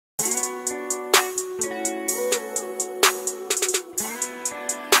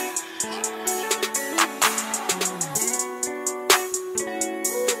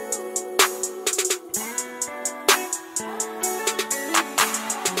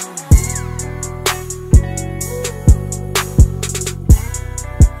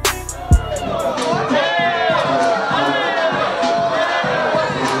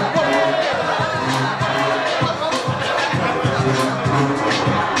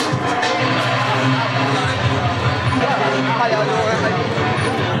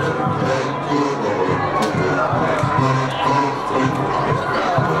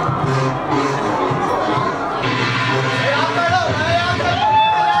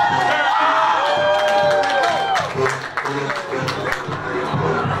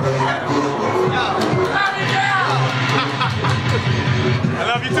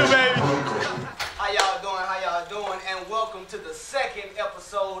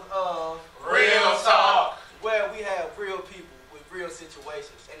episode of Real Talk, where we have real people with real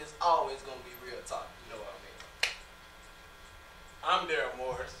situations, and it's always going to be real talk. You know what I mean? I'm Daryl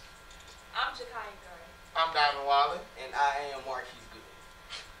Morris. I'm Jakai Gray. I'm Diamond Wally. And I am Marquise Good.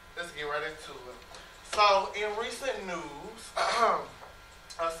 Let's get right into it. So, in recent news,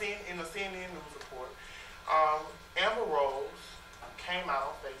 in the CNN news report, Amber Rose came out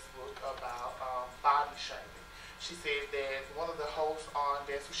on Facebook about body shaming. She said that one of the hosts on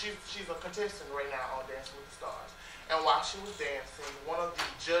Dancing, she's a contestant right now on Dancing with the Stars, and while she was dancing, one of the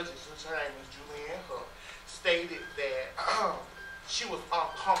judges, which her name is Julianne Hough, stated that she was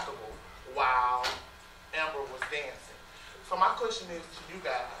uncomfortable while Amber was dancing. So my question is to you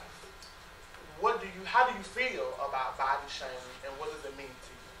guys, how do you feel about body shaming, and what does it mean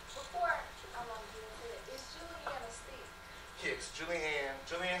to you? Before I want to get into it, is Julianne a stick? Yes,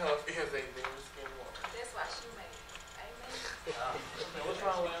 Julianne Hough is a very skinny woman. That's why she made it. Amen. What's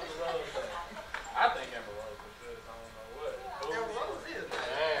wrong with Amber Rose? I think Amber Rose is good. I don't know what. Amber Rose is,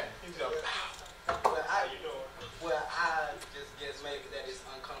 Man, he's a How you doing? Well, I just guess maybe that it's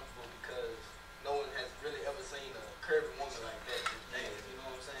uncomfortable because no one has really ever seen a curvy woman like that just dance. You know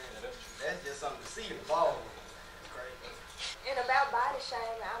what I'm saying? That's just something to see in the ball. It's crazy. And about body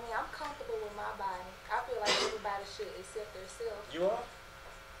shaming, I mean, I'm comfortable with my body. I feel like everybody should accept themselves. You are?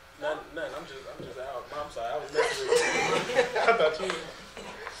 Nothing. I'm just out. I'm sorry. I was messing with you. I thought you.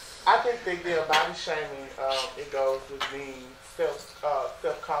 I think that body shaming, it goes with being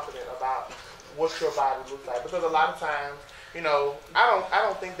self-confident about what your body looks like. Because a lot of times, you know, I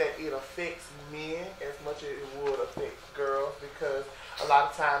don't think that it affects men as much as it would affect girls, because a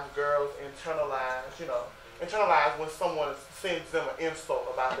lot of times girls internalize when someone sends them an insult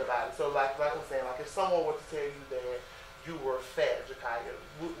about their body. So like I'm saying, like if someone were to tell you that you were fat, Jakaya,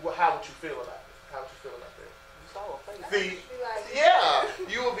 how would you feel about it? How would you feel about that? See, yeah,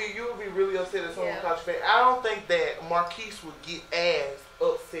 you would be really upset if someone called you fat. I don't think that Marquise would get as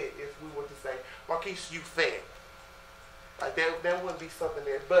upset if we were to say, Marquise, you fat. Like that wouldn't be something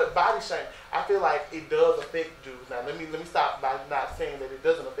there. But body shame, I feel like it does affect dudes. Now let me stop by not saying that it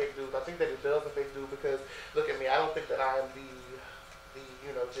doesn't affect dudes. I think that it does affect dudes because look at me, I don't think that I am the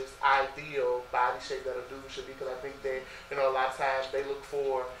just ideal body shape that a dude should be, because I think that, a lot of times they look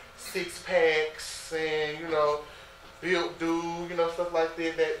for six packs and, built dude, stuff like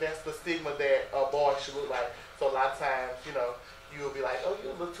that. That's the stigma that a boy should look like. So a lot of times, you'll be like, oh,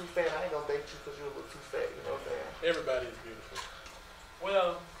 you look too fat. I ain't gonna date you because you look too fat. You know what I'm saying? Everybody is beautiful.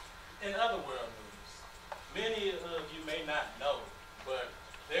 Well, in other world news, many of you may not know, but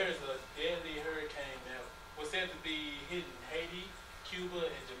there is a deadly hurricane that was said to be hitting Haiti, Cuba,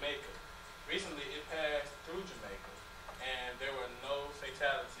 and Jamaica. Recently, it passed through Jamaica, and there were no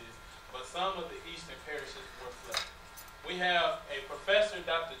fatalities, but some of the eastern parishes were flooded. We have a professor,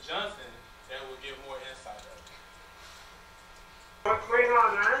 Dr. Johnson, that will give more insight of it. What's going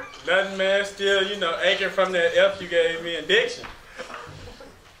on, man? Nothing, man. Still, aching from that F you gave me in diction.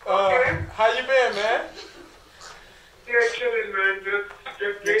 Okay. How you been, man? Yeah, chilling, man. Just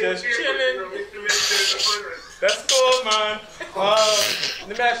chilling. That's cool, man.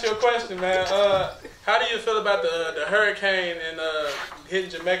 Let me ask you a question, man. How do you feel about the hurricane and hitting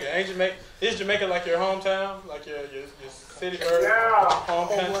Jamaica? Is Jamaica like your hometown, like your city, home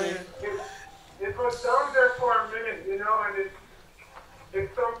country? It was down there for a minute, and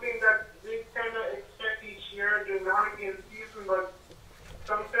it's something that we kind of expect each year during the hurricane season, but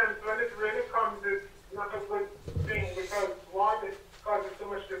sometimes when it really comes, it's not a good thing, because one, it causes so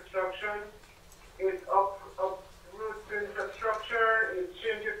much destruction, it uproots infrastructure, it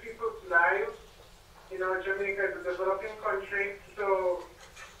changes people's lives. Jamaica is a developing country, so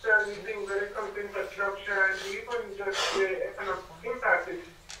certain things when it comes to infrastructure and even just the economic impact, it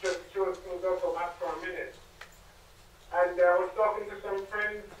just shows things up for back for a minute. And I was talking to some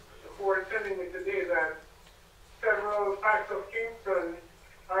friends who were telling me today that several parts of Kingston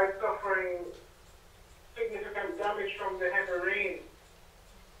are suffering significant damage from the heavy rain.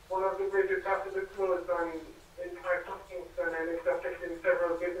 One of the bridges has to be closed in parts of Kingston, and it's affecting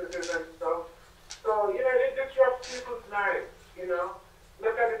several businesses and stuff. So, it disrupts people's lives,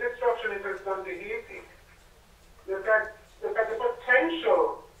 Look at the destruction it has done to Haiti. Look at the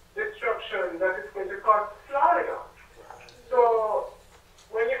potential destruction that it's going to cause Florida. So,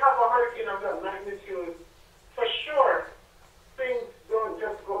 when you have a hurricane of that magnitude, for sure, things don't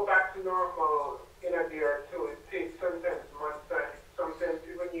just go back to normal in a day or two. It takes sometimes months and sometimes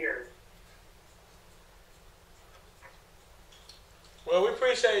even years. Well, we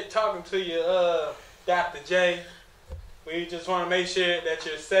appreciate talking to you, Dr. J. We just want to make sure that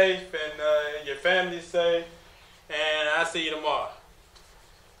you're safe and your family's safe. And I'll see you tomorrow.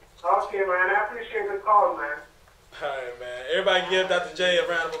 Okay, man. I appreciate the call, man. All right, man. Everybody give Dr. J a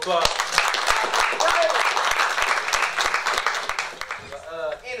round of applause.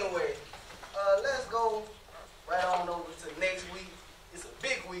 Anyway, let's go right on over to next week. It's a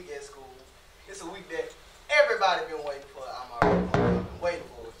big week at school. It's a week that everybody been waiting for. I'm already been waiting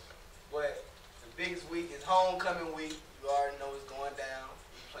for it. But the biggest week is homecoming week. You already know it's going down.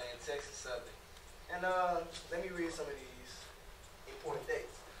 We playing Texas Southern. And let me read some of these important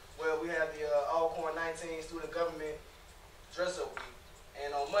dates. Well, we have the Alcorn 19 Student Government Dress-Up Week. And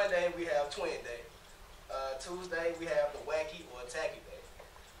on Monday, we have Twin Day. Tuesday, we have the Wacky or Tacky Day.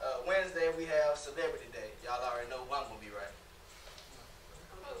 Wednesday, we have Celebrity Day. Y'all already know who I'm going to be, right?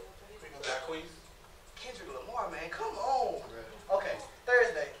 Kendrick Lamar, man, come on. Okay,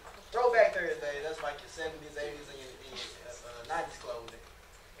 Thursday, Throwback Thursday. That's like your 70s, 80s, and your 90s clothing.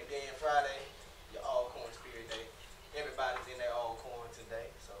 And then Friday, your Alcorn Spirit Day. Everybody's in their Alcorn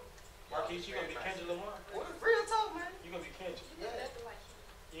today, so. Marquise, you gonna be Kendrick Lamar? Real talk, man. You gonna be Kendrick? Yeah.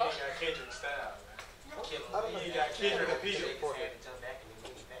 You ain't got Kendrick style, man. You ain't got Kendrick and Peter.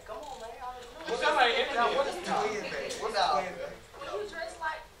 Come on, man. Well, somebody interview. What is the twin day? What's the twin day? Will you dress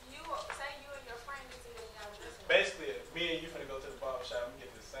like you, say you and your friend is in y'all dressing? Basically, me and you finna go to the barber shop and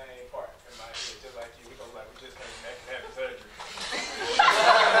get the same part in my head, just like you. We gonna like we just came back and had the surgery.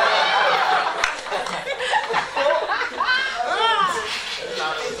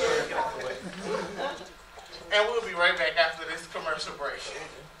 And we'll be right back after this commercial break.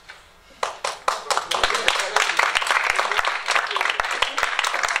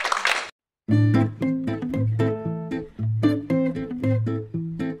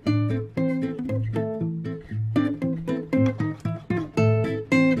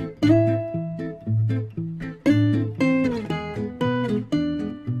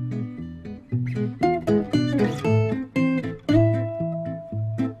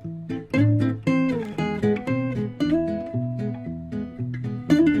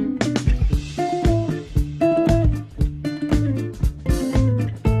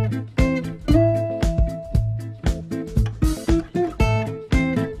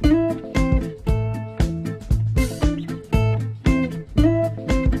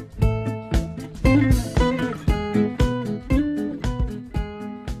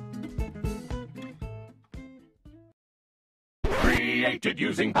 Created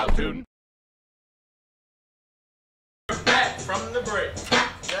using Powtoon. We're back from the break. The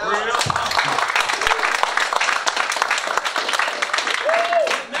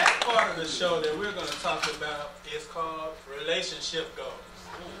next part of the show that we're going to talk about is called relationship goals.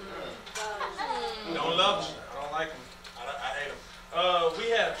 Don't love them. I don't like them. I hate them. We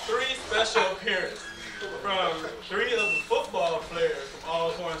have 3 special appearances from 3 of the football players from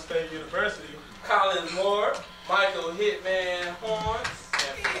Alcorn State University: Collins Moore, Michael Hitman Horns,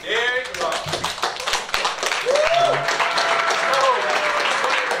 and Derek Ross.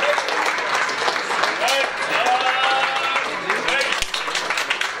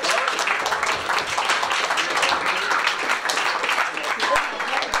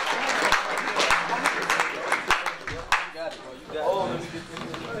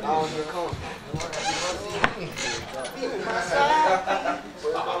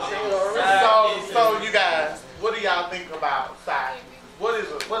 So you guys, what do y'all think about side? What is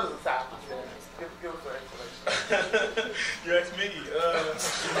a side? Give us an explanation. You asked me.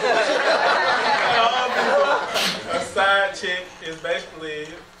 A side chick is basically,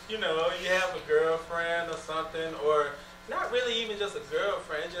 you know, you have a girlfriend or something, or not really even just a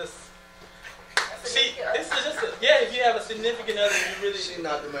girlfriend, just if you have a significant other, you really. She's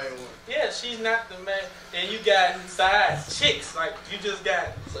not the main one. Yeah, she's not the main. And you got side chicks, like you just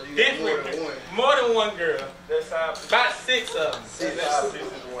got So you got different, more than one girl. That's how. About 6 of them.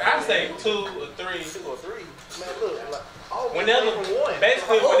 I say 2 or 3. 2 or 3. Man, look. Like, Whenever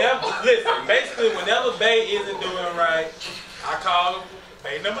whenever Bay isn't doing right, I call him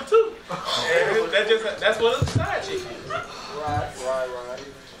Bay number 2. And that's what a side chick is. Right.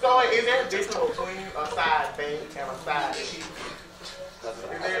 So is there a difference between a side bank and a side chick?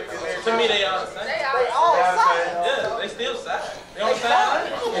 To me, they all the same. They all side. Yeah, they still side. They don't side.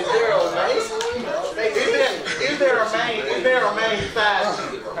 Is there a main? Is there a main side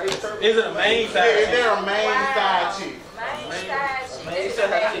chick? Is it a main side? Is there a main side chick? Main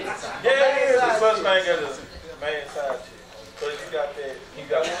side chick. Yeah, it is. The first thing is a main side chick. But you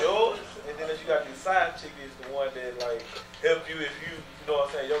got yours, and then you got the side chick is the one that like help you if you know what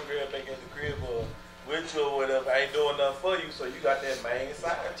I'm saying, your girl making the crib or with you or whatever, ain't doing nothing for you, so you got that main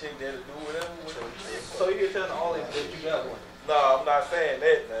side chick there to do whatever with you. So you're telling all these that you got one? No, I'm not saying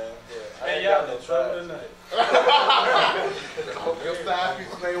that, man. Yeah. I ain't got no trouble tonight. Your side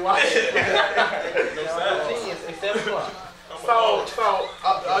pieces ain't watching. No side. It's 7 o'clock. So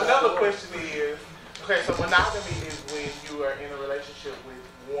another question is, okay, so monogamy is when you are in a relationship with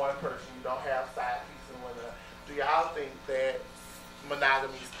one person, you don't have side pieces and whatnot. Do y'all think that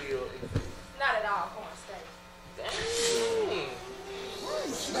monogamy still exists? Not at all, corn steak.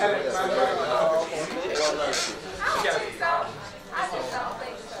 I just don't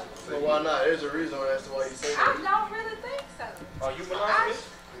think so. Well, why not? There's a reason as to why you say I don't really think so. Are you monogamous?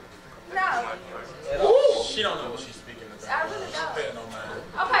 No, She don't know what she's speaking about. I really She's don't. paying no mind.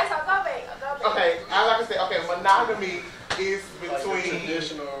 Okay, so go back. Okay, I like to say, okay, monogamy is like between,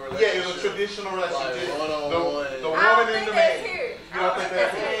 traditional relationship. yeah, it's a traditional relationship. Like one-on-one. The I woman don't and think the that's man. here. You don't think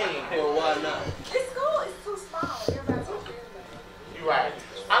that's here? Well, why not? It's cool. It's too small. Everybody's so everybody. You're right.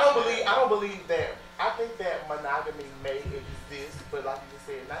 I don't believe that. I think that monogamy may exist, but like you just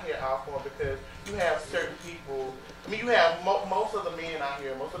said, not here out for because you have certain people. I mean, you have most of the men out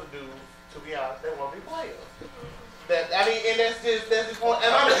here, most of the dudes, to be honest, they want to be players. That I mean, and that's just point.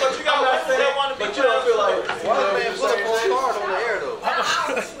 And I'm But you got not women that saying. want to be But you don't feel like Why the man put a postcard on the air though? Not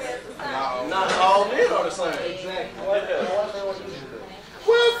all women is the same. not all men are the same. Exactly.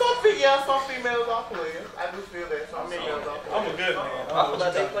 Well, some females are players. I do feel that some females are I'm a players. good man.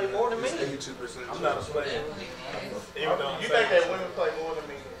 But they play more than me. I'm not a player. Even though I'm You saying- think that women play more than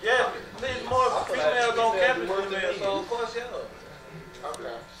men? Yeah, there's more females on campus than men, so of course, yeah. Okay.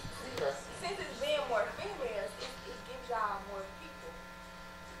 Okay. Since it's being more females, it gives y'all more people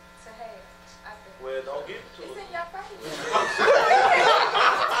to have. I think. Well, don't give it to It's us. in your face.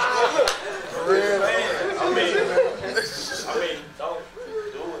 For real, man. I mean, don't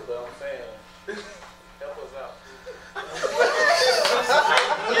do it, but I'm saying, help us out.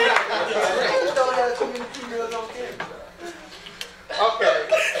 Okay.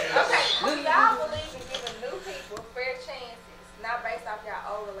 Okay, do y'all believe in giving new people fair chances, not based off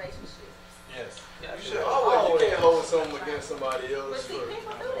y'all old relationships? Yes. You should always. You can't hold something against somebody But else. see,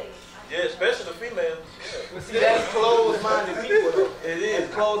 people do that. Yeah, especially the females. But see, that's closed-minded people, though. It is.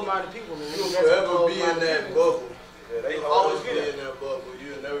 Closed-minded people. You'll forever be in that bubble. Yeah, they You'll always be in that bubble.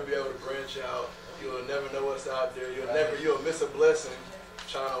 You'll never be able to branch out. You'll never know what's out there. You'll miss a blessing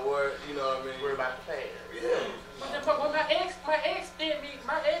trying to work, you know what I mean? We're about to pay. Yeah. But my ex did me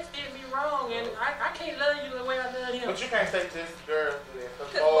wrong, and I can't love you the way I love him. But you can't say just girls do that.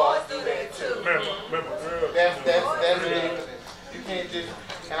 Because boys do that too. Remember, girl. That's ridiculous. You can't just.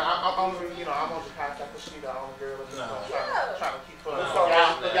 And I'm on the contact with she the only girl that's trying to keep her.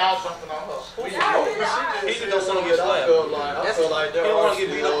 Y'all jumping on her. He just don't want to get slapped. I feel like there are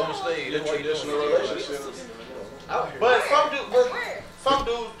still traditional relationships out here. But some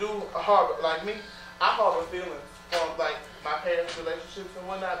dudes do harbor, like me, I harbor feelings from like my past relationships and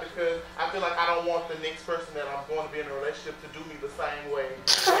whatnot because I feel like I don't want the next person that I'm going to be in a relationship to do me the same way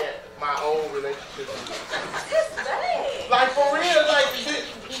that my old relationship did. It's bad. Like for real, like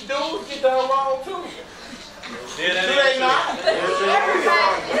dudes get done wrong too. Do they not? I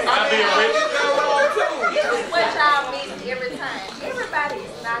mean, they get done wrong too. This is what y'all miss every time. Everybody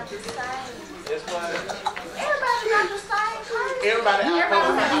is not the same. That's why. Everybody's not the same person. Everybody, I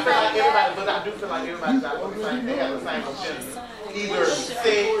feel like everybody, but I do feel like everybody's not the same. They have the same agenda. Either sex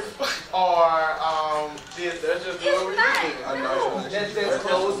or this. That's just It's what not. I No. know. That's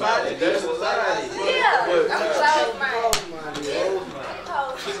closed-minded. That's society. Yeah, I'm closed-minded.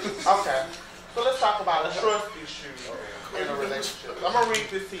 Okay. So let's talk about a trust issue in a relationship. I'm gonna read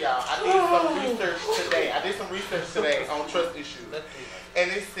this to y'all. I did some research today on trust issues. And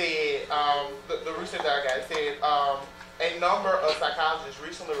it said, the research that I got, it said, a number of psychologists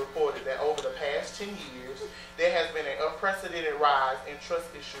recently reported that over the past 10 years, there has been an unprecedented rise in trust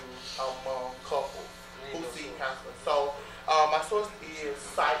issues among couples who seek counseling. So, my source is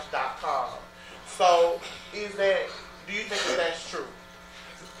Psych.com. So, do you think that that's true?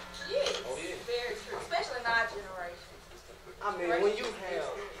 Yes, very true. Especially in our generation. I mean, when you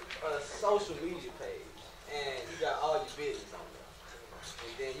have a social media page and you got all your business on there,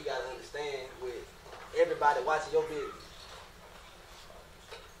 and then you got to understand with everybody watching your business.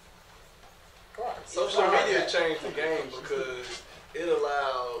 Social media changed the game because it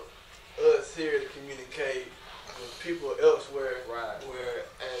allowed us here to communicate with people elsewhere. Right. Where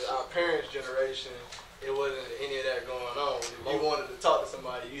as our parents' generation, it wasn't any of that going on. If you wanted to talk to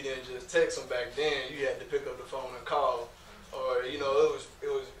somebody, you didn't just text them back then. You had to pick up the phone and call, or it was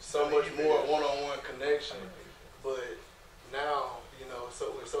so much more one-on-one connection. But now,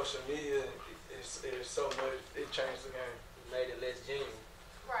 so with social media, it's so much. It changed the game. Made it less genuine.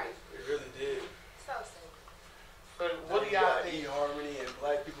 Right. It really did. So simple. So what do y'all think? eHarmony and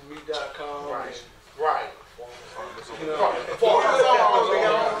BlackPeopleMeet.com. Right. Right. You know, Farmers.com.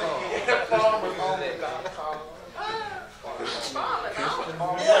 It's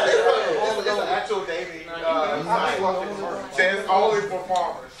an actual dating site that's only for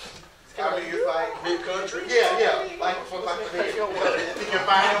farmers. I mean, it's like big country. yeah, like for like you can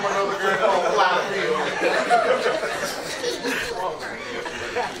find him another girl on fly field.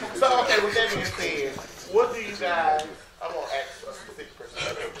 So okay, with that being said, what do you guys? I'm gonna ask a specific person,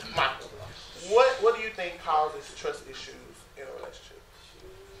 Michael. What do you think causes trust issues in a relationship?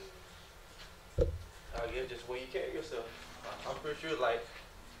 I guess just the way you carry yourself. I'm pretty sure, like,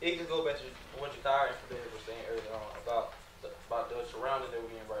 it can go back to what Jakar and Fidel were saying earlier on about the surrounding that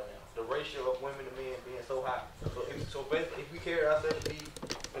we're in right now. The ratio of women to men being so high. So basically, if we carry ourselves to be,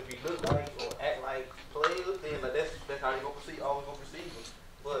 if we look like or act like players, then like that's how they gonna perceive, always gonna perceive us.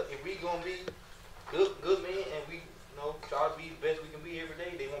 But if we gonna be good men and we try to be the best we can be every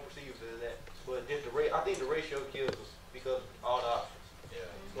day, they won't perceive us as that. But just I think the ratio kills us because of all the options. Yeah.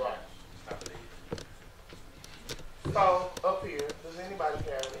 Right. I believe. So up here, does anybody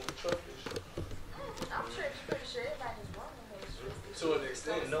have any trust issues? I'm pretty sure everybody is wrong with this. to an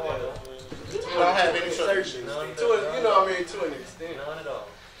extent. No, I don't. You don't have any trust issues. To an extent. None at all.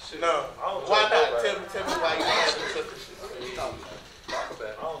 No. Why not? Tell me why you don't have any trust issues. Talk about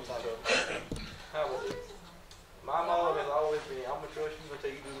it. I don't know. How was it? My mom has always been, I'm gonna trust you until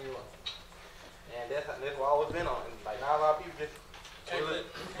you do me wrong. And that's what I've always been on. And like now a lot of people just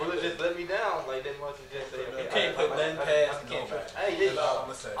will just let me down. Like they must just say, okay, Can't put nothing past nobody. Hey,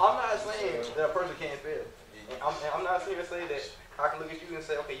 I'm not saying that a person can't fail. I'm not saying to say that I can look at you and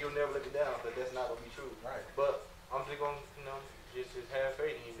say, okay, you'll never let me down, but that's not gonna be true. Right. But I'm just gonna, just have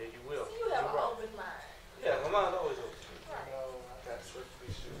faith in you that you will. So you have an open mind. Yeah, my mind's always open.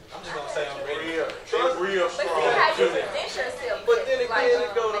 I'm just gonna say I'm ready. Real But strong. see how you present yourself. But then too. again,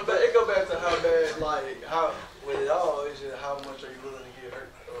 Like, it go back to how bad, like how with it all is just how much are you willing to get hurt,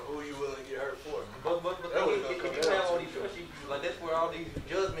 or who are you willing to get hurt for? But That was if gonna you come have down all to these it. trust issues, like that's where all these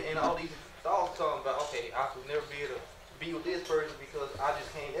judgment and all these thoughts talking about, okay, I could never be able to be with this person because I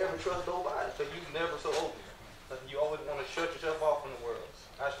just can't ever trust nobody because you never so open. Like you always want to shut yourself off from the world.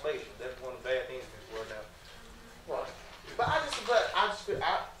 Isolation, that's one of the bad things in this world now. Right. But I feel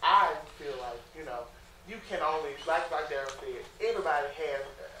like, you can only, like Darryl said, everybody has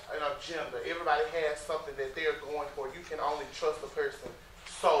an agenda. Everybody has something that they're going for. You can only trust a person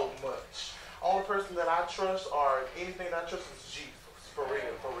so much. Only person that I trust or anything that I trust is Jesus. For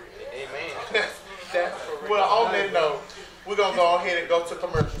real. Amen. That's for real. Well, on that note, we're going to go ahead and go to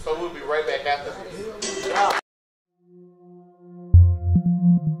commercial, so we'll be right back after this.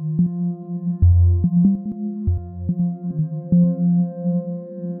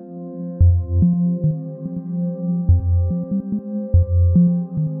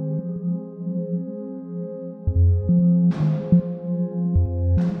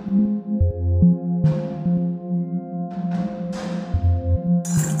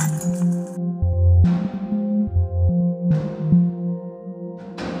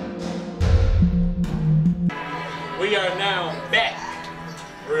 We are now back.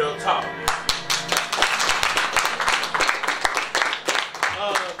 Real talk.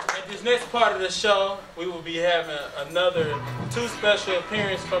 At this next part of the show, we will be having another 2 special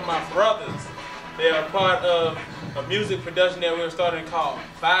appearances from my brothers. They are part of a music production that we're starting called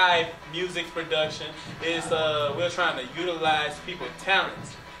Vibe Music Production. We're trying to utilize people's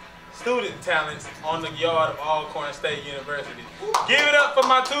talents, student talents, on the yard of Alcorn State University. Give it up for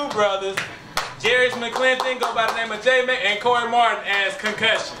my 2 brothers. Jarius McClinton, go by the name of J-Mac, and Corey Martin as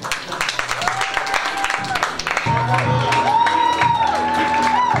Concussion.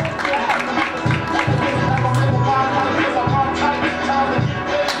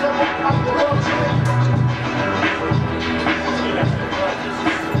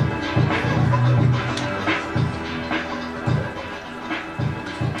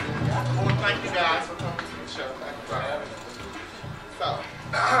 Thank you guys for coming to the show. Thank you for having us. So,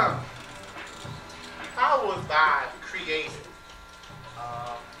 how was Vibe created?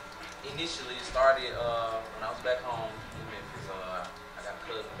 Initially, it started when I was back home in Memphis. I got a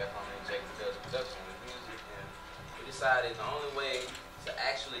cousin back home named Jake who does production with music, and we decided the only way to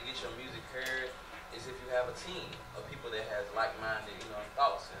actually get your music heard is if you have a team of people that has like-minded,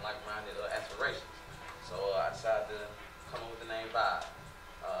 thoughts and like-minded aspirations. So I decided to come up with the name Vibe.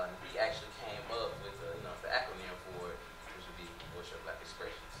 He actually came up with the acronym for it, which would be Voice Your Black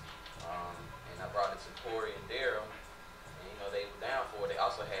Expressions. And I brought it to Corey and Darryl, and they were down for it. They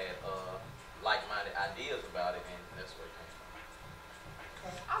also had like-minded ideas about it, and that's where it came from.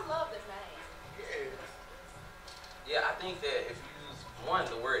 I love the name. Yeah. Yeah, I think that if you use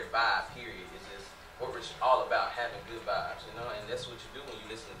the word vibe, period, is just what we're all about, having good vibes, you know, and that's what you do when you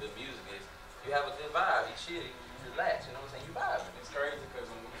listen to good music is you have a good vibe, you chill, you relax, you know what I'm saying, you vibe. It's crazy because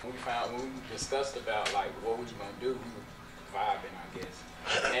when we discussed about like what we were gonna do, we were vibing, I guess,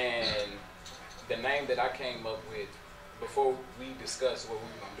 and the name that I came up with before we discussed what we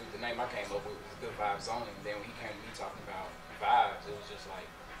were gonna do, the name I came up with was Good Vibes Only. And then when he came to me talking about vibes, it was just like,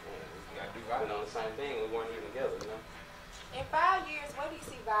 well, we gotta do vibes. We're on the same thing, we weren't even together, you know. In 5 years, where do you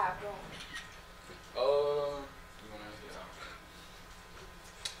see Vibe going? You wanna answer that?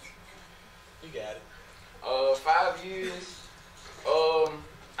 You got it. 5 years.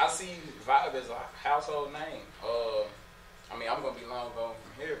 I see Vibe as a household name. I mean, I'm gonna be long gone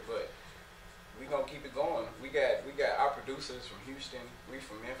from here, but we gonna keep it going. We got our producers from Houston. We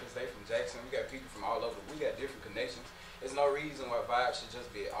from Memphis. They from Jackson. We got people from all over. We got different connections. There's no reason why Vibe should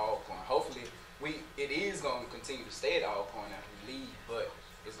just be at Alcorn. Hopefully, it is gonna continue to stay at Alcorn after we leave, but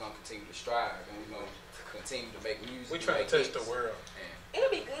it's gonna continue to strive, and we're gonna continue to make music. We trying to touch the world. It'll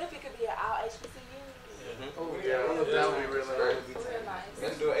be good if it could be at all HBCUs. Oh yeah, that would be really nice.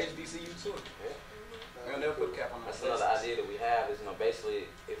 Let's do an HBCU tour. We'll never put a cap on That's that. another idea that we have is, you know, basically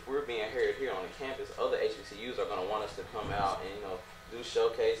if we're being heard here on the campus, other HBCUs are going to want us to come out and, you know, do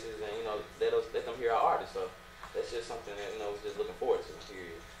showcases and, you know, let them hear our artists. So that's just something that, you know, we're just looking forward to,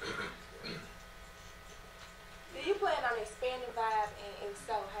 period. Do you plan on expanding Vibe and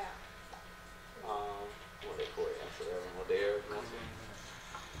so how? What they call it? Answer that one. What they are?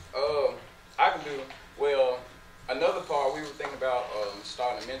 I can do, well, another part we were thinking about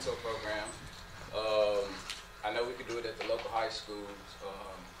starting a mentor program. I know we could do it at the local high schools.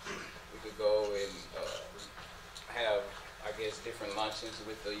 We could go and have, I guess, different luncheons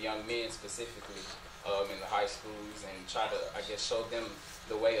with the young men specifically in the high schools and try to, I guess, show them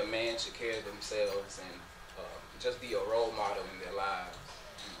the way a man should carry themselves and just be a role model in their lives.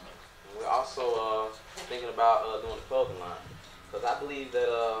 We're also thinking about doing a clothing line because I believe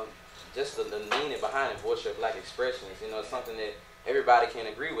that just the meaning behind it, voice your black expressions, you know, it's something that everybody can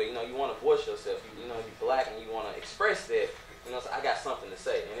agree with. You know, you want to voice yourself. You know, you're black and you want to express that. You know, so I got something to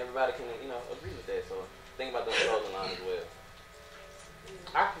say, and everybody can, you know, agree with that. So think about doing a clothing line as well.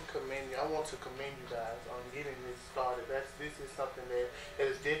 I can commend you. I want to commend you guys on getting this started. This is something that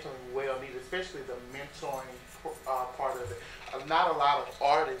is definitely well needed, especially the mentoring part of it. Not a lot of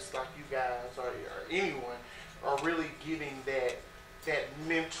artists like you guys or anyone are really giving that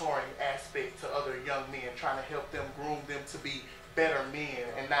mentoring aspect to other young men, trying to help them, groom them to be better men,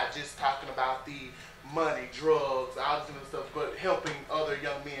 and not just talking about the money, drugs, all this kind of stuff, but helping other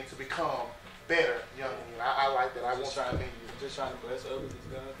young men to become better young men. I like that. I want to commend you. Just trying to bless others as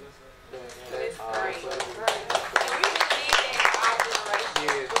God bless us. It's great. And we need that in our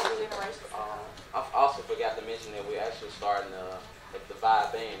generation. I also forgot to mention that we're actually starting the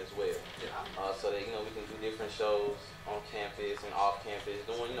Vibe Band as well. So that, you know, we can do different shows on campus and off campus,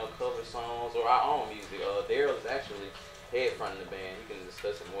 doing, you know, cover songs or our own music. Daryl is actually head fronting the band. You can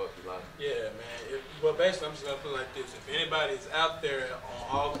discuss it more if you like. Yeah, man. Well, basically, I'm just going to put it like this. If anybody is out there on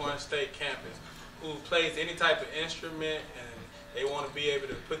Alcorn State campus who plays any type of instrument and they want to be able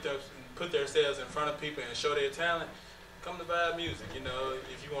to put themselves in front of people and show their talent, come to Vibe Music. You know,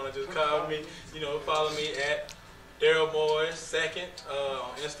 if you want to just call me, you know, follow me at Daryl Moore 2nd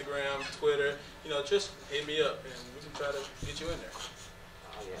on Instagram, Twitter. You know, just hit me up and we can try to get you in there.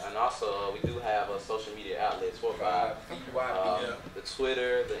 Yeah, and also we do have social media outlets for Vibe. The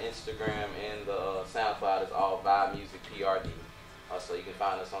Twitter, the Instagram, and the SoundCloud is all Vibe Music PRD. So you can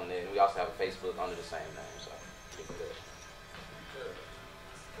find us on there, and we also have a Facebook under the same name. So you can do that.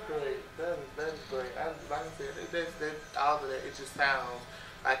 Great, that is great. Like I said, all of that, it just sounds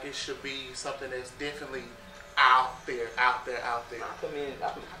like it should be something that's definitely out there. I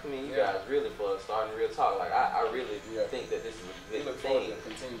commend you guys really for starting Real Talk. Like I really think that this is a good thing.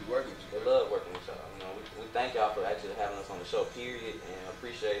 Continue working with you. We love working with y'all. You know, we thank y'all for actually having us on the show, period, and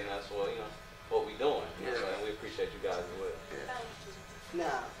appreciating us for, you know, what we're doing. You know, and we appreciate you guys as well.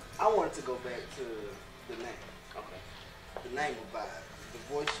 Now, I wanted to go back to the name. Okay. The name of Vibe.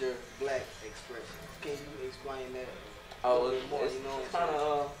 The Voice Your Black Expression. Can you explain that a Oh, little bit more? it's You know what kind I'm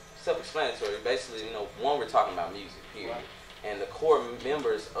saying? of self-explanatory. Basically, you know, one, we're talking about music, period. Right. And the core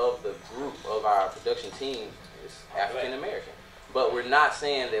members of the group of our production team is African American. But we're not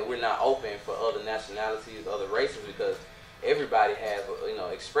saying that we're not open for other nationalities, other races, because everybody has, you know,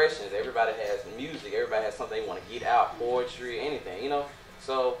 expressions. Everybody has music. Everybody has something they want to get out, poetry, anything, you know.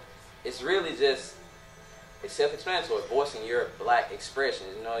 So it's really just, it's self-explanatory, voicing your black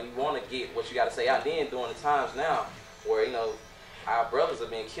expressions. You know, you want to get what you got to say out. Then during the times now where, you know, our brothers are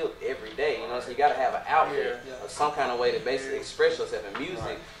being killed every day. You know, so you got to have an outlet or some kind of way to basically express yourself. And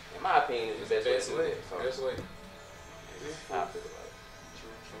music, in my opinion, is the best way to do it. So, Best way. how I feel about it.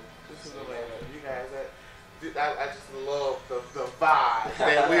 This is you guys. I just love the vibe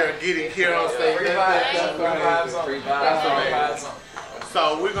that we are getting here on stage. Free vibes.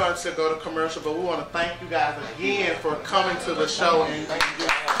 So we're going to go to commercial, but we want to thank you guys again for coming to the show and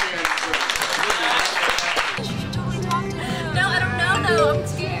No, I don't know though. I'm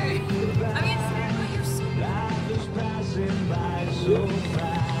scared. I mean, you're so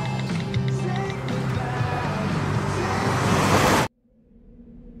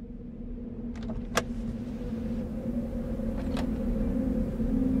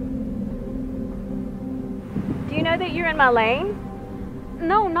Do you know that you're in my lane?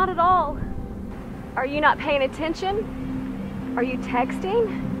 No, not at all. Are you not paying attention? Are you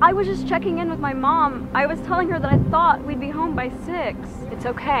texting? I was just checking in with my mom. I was telling her that I thought we'd be home by 6. It's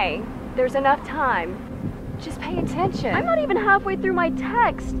okay. There's enough time. Just pay attention. I'm not even halfway through my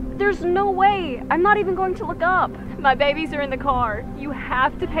text. There's no way. I'm not even going to look up. My babies are in the car. You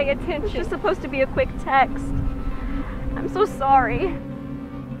have to pay attention. It's just supposed to be a quick text. I'm so sorry.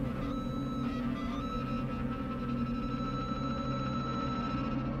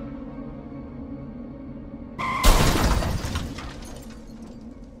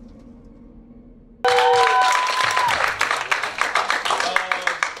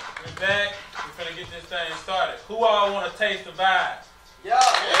 Who all want to taste the vibe? Yeah.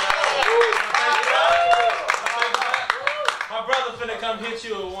 My brother finna come hit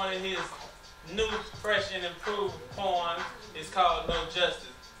you with one of his new, fresh, and improved poems. It's called No Justice.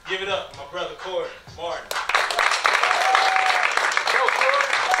 Give it up, my brother Corey Martin.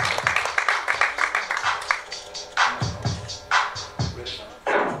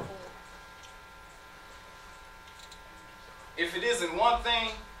 If it isn't one thing,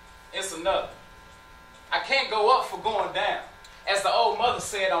 it's another. I can't go up for going down. As the old mother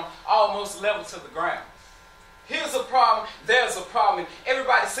said, I'm almost level to the ground. Here's a problem, there's a problem.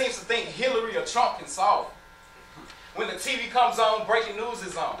 Everybody seems to think Hillary or Trump can solve it. When the TV comes on, breaking news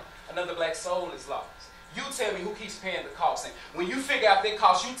is on. Another black soul is lost. You tell me who keeps paying the cost. And when you figure out their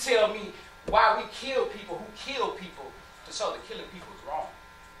cost, you tell me why we kill people who kill people to show that killing people is wrong.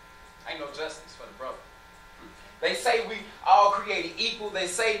 Ain't no justice for the brother. They say we all created equal. They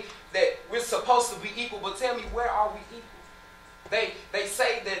say that we're supposed to be equal, but tell me, where are we equal? They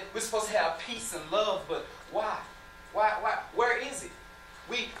say that we're supposed to have peace and love, but why? Why? Where is it?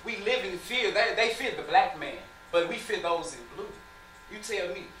 We live in fear. They fear the black man, but we fear those in blue. You tell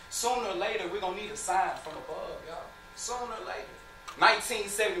me, sooner or later, we're going to need a sign from above, y'all. Sooner or later.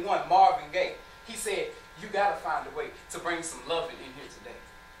 1971, Marvin Gaye, he said, you got to find a way to bring some loving in here today.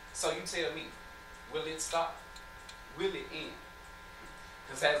 So you tell me, will it stop? Will it end?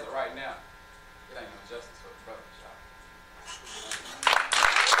 Because as of right now, it ain't no justice for the brothers, y'all.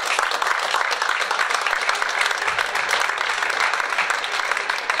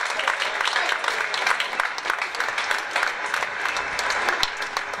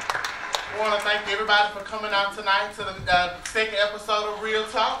 I want to thank everybody for coming out tonight to the second episode of Real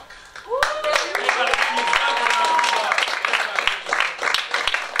Talk.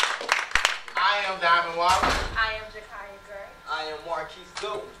 I am Diamond Wallace. I am Jakaya Gray. I am Marquise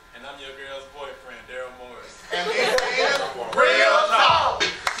Goodwin. And I'm your girl's boyfriend, Daryl Morris. And this is